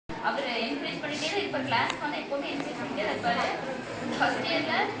அவர் encourage பண்ணிட்டே தான் இருப்பார். கிளாஸ்க்கு வந்து எப்போவுமே என்கரேஜ் பண்ணிட்டே தான் இருப்பார். ஃபர்ஸ்ட்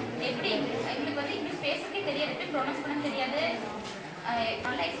இயரில் எப்படி எங்களுக்கு வந்து இங்கிலீஷ் பேசுறதுக்கே தெரியாது, எப்படி ப்ரொனவுன்ஸ் பண்ண தெரியாது,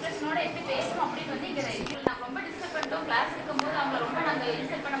 நல்ல எக்ஸ்பிரஷனோட எப்படி பேசணும் அப்படின்னு வந்து இங்கே நாங்கள் ரொம்ப டிஸ்டர்ப் பண்ணிட்டோம். கிளாஸ் இருக்கும்போது அவங்கள ரொம்ப நாங்கள்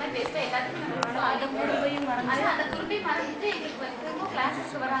இன்சல்ட் பண்ண மாதிரி பேசுவோம். எல்லாத்துக்கும் நாங்கள் அந்த குருபையும் மறந்துட்டு எங்களுக்கு திரும்ப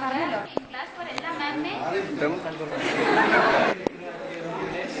கிளாஸஸ்க்கு வராங்க. எங்கள் கிளாஸ் வர எல்லா மேமுமே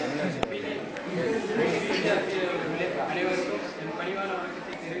அனைவருக்கும் என் பணிவான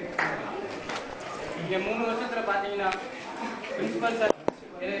வணக்கத்தை தெரிவித்துக்கிறேன். இங்கே 3 வருஷத்தில் பார்த்தீங்கன்னா பிரின்சிபல் சார்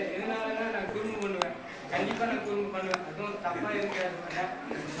எதனாலன்னா நான் குறும்பு பண்ணுவேன், கண்டிப்பாக நான் குறும்பு பண்ணுவேன், அதுவும் தப்பாக இருக்காது.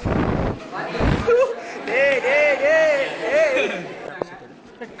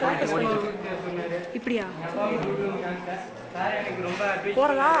 இப்படியா சார் எனக்கு ரொம்ப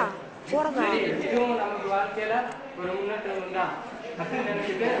போறதா போறதா இதுவும் நமக்கு வாழ்க்கையில ஒரு முன்னேற்றம் தான் அப்படின்னு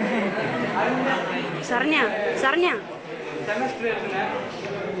நினைச்சிட்டு சரண்யா சரண்யா செமஸ்டர்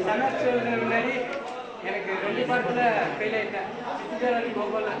எழுதின முன்னாடி எனக்கு 2 பார்ட்டில் ஃபெயில் ஆகிட்டேன். சித்திராவதி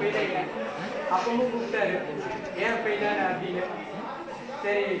கோபாலில் ஃபெயில் ஆகிட்டேன். அப்பவும் கூப்பிட்டாரு, ஏன் ஃபெயில் ஆன அப்படின்னு.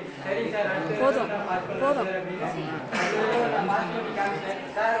 சரி சார் அடுத்து நான் பாஸ் பண்ணுறேன் அப்படின்னு நான் பாஸ் பண்ணி காமிச்சேன்.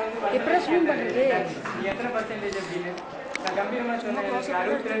 சார் வந்து நீ எத்தனை பர்சன்டேஜ் அப்படின்னு நான் கம்பீரமாக சொன்னேன், எனக்கு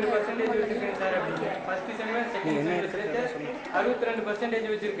 62% வச்சுருக்கேன் சார் அப்படின்னு. ஃபஸ்ட்டு செமஸ்டர் செகண்ட் செமஸ்டர் 62%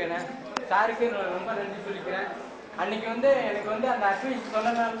 வச்சுருக்கேன். சாருக்கு நான் ரொம்ப நன்றி சொல்லிக்கிறேன். அன்றைக்கி வந்து எனக்கு வந்து அந்த அட்வைஸ்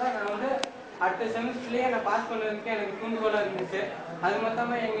சொன்னதால தான் நான் வந்து அடுத்த செமஸ்டர்லேயே நான் பாஸ் பண்ணதுக்கு எனக்கு தூண்டுகோலாக இருந்துச்சு. அது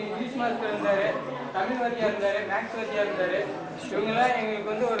மொத்தமாக எங்கள் இங்கிலீஷ் மாஸ்டர் இருந்தார், தமிழ் வாத்தியா இருந்தார், மேக்ஸ் வாத்தியா இருந்தார். இவங்கெல்லாம்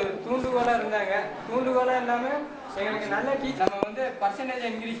எங்களுக்கு வந்து ஒரு தூண்டுகோலாக இருந்தாங்க. தூண்டுகோலாக இல்லாமல் எங்களுக்கு நல்ல நம்ம வந்து பர்சன்டேஜ்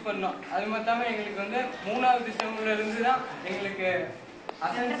இன்க்ரீஸ் பண்ணோம். அது மொத்தமாக எங்களுக்கு வந்து 3வது செம்மில் இருந்து தான் எங்களுக்கு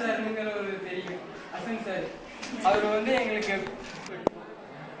அசன் சார்ங்கிற ஒரு தெரியும். அசன் சார் அவர் வந்து எங்களுக்கு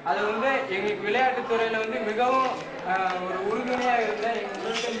அது வந்து எங்களுக்கு விளையாட்டுத்துறையில் வந்து மிகவும் ஒரு உறுதுணையாக இருந்த எங்கள்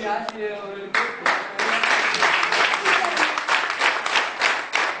உடற்கல்வி ஆசிரியர் அவர்களுக்கு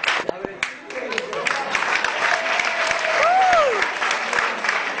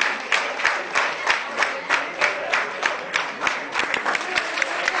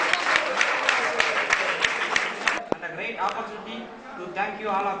opportunity to thank you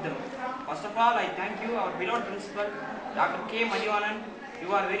all of them. First of all, I thank you, our beloved principal, Dr. K. Manivanan. You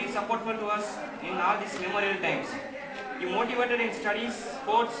are very supportful to us in all these memorial times. You motivated in studies,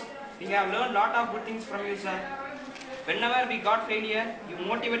 sports. We have learned lot of good things from you, sir. Whenever we got failure, you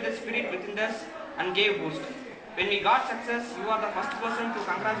motivated the spirit within us and gave boost. When we got success, you are the first person to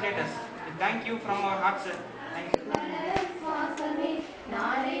congratulate us. We thank you from our heart, sir. Thank you.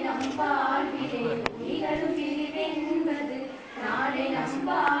 நாளை நம்பாழ்விலே நிகழும் பிரிவென்பது, நாளை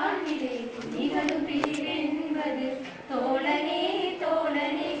நம்பாழ்விலே நிகழும் பிரிவென்பது, தோழனே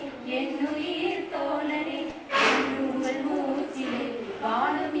தோழனே என்னுயிர் தோழனே, என்று உங்கள் மூச்சிலே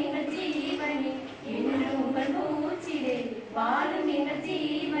வாழும் எங்கள் ஜீவனே, என்று உங்கள் மூச்சிலே வாழும் எங்கள்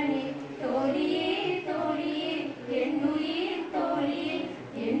ஜீவனே, தோழியே தோழியே என்னுயிர் தோழியே,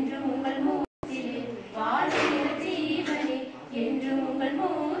 என்று உங்கள் மூச்சிலே வாழும் எங்கள் ஜீவனே, என்று உங்கள்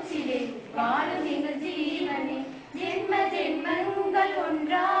மூச்சிலே வாழும் எங்கள் ஜீவனே, ஜென்ம ஜென்மங்கள்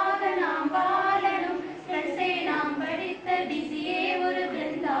ஒன்றாக நாம் வாழணும், நாம் படித்த பிசியே ஒரு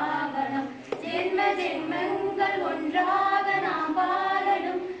பிருந்தாவனம், ஜென்ம ஜென்மங்கள் ஒன்றாக நாம்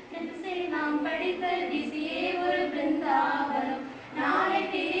வாழணும், நாம் படித்த பிசியே ஒரு பிருந்தாவனம், நாளை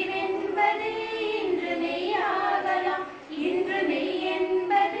பிரிவென்பது இன்று மெய்யாகலாம், இன்று மெய்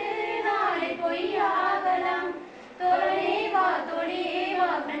என்பது நாளை பொய்யாகலாம், தோழனே வா தோழியே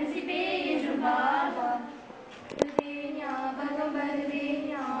வா ஃப்ரெண்ட்ஷிப்பே என்று வா வா, ஞாபகம் வருதே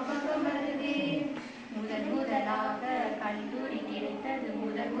ஞாபகம் வருதே, முதலாக கல்லூரி கிடைத்தது,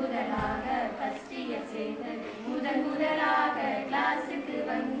 முதலாக ஃபர்ஸ்ட் இயர் சேர்ந்தது, முதலாக கிளாஸுக்கு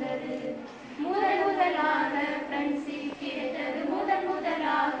வந்தது, முதலாக ஃப்ரெண்ட்ஷிப் கிடைத்தது,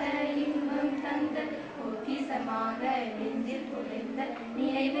 முதலாக இன்பம் தந்தது, பொக்கிஷமாக நெஞ்சில் புதைந்த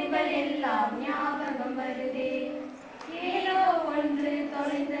நினைவுகள் எல்லாம் ஞாபகம் வருதே, ஏதோ ஒன்று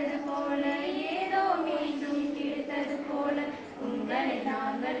தொலைந்தது போல, ஏதோ மீண்டும் கிடைத்தது போல, உங்களை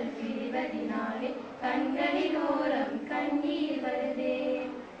நாங்கள் பிரிவதினாலே கண்களின் ஓரம் கண்ணீர் வருதே,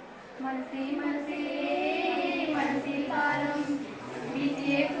 மனசே மனசே மனசில் காலம்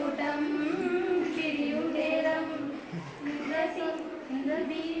வீசிய கூட்டம் பிரியும் நேரம், இந்த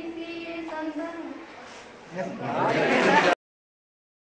வீசிய சொந்தம்